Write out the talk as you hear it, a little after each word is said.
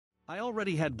I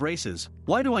already had braces,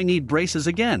 why do I need braces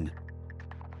again?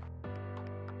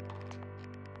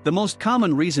 The most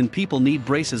common reason people need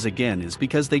braces again is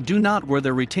because they do not wear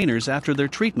their retainers after their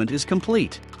treatment is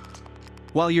complete.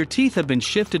 While your teeth have been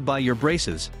shifted by your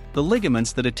braces, the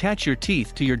ligaments that attach your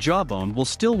teeth to your jawbone will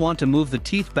still want to move the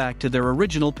teeth back to their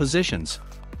original positions.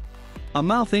 A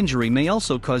mouth injury may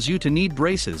also cause you to need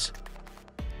braces.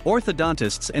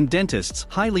 Orthodontists and dentists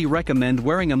highly recommend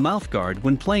wearing a mouthguard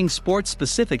when playing sports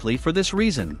specifically for this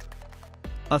reason.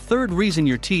 A third reason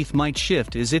your teeth might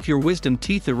shift is if your wisdom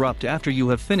teeth erupt after you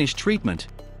have finished treatment.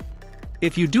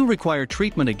 If you do require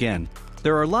treatment again,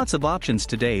 there are lots of options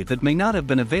today that may not have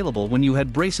been available when you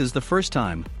had braces the first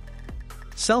time.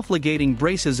 Self-ligating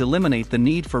braces eliminate the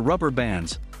need for rubber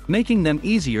bands, making them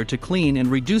easier to clean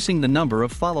and reducing the number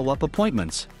of follow-up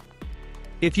appointments.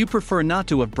 If you prefer not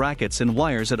to have brackets and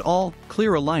wires at all,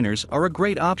 clear aligners are a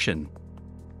great option.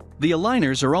 The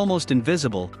aligners are almost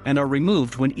invisible and are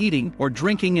removed when eating or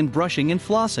drinking and brushing and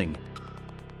flossing.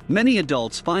 Many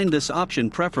adults find this option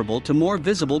preferable to more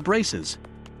visible braces.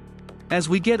 As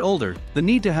we get older, the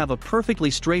need to have a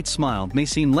perfectly straight smile may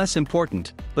seem less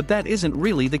important, but that isn't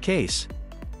really the case.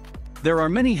 There are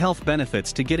many health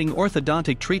benefits to getting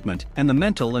orthodontic treatment, and the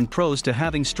mental and pros to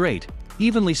having straight,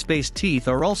 evenly spaced teeth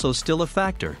are also still a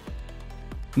factor.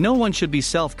 No one should be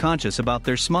self-conscious about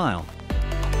their smile.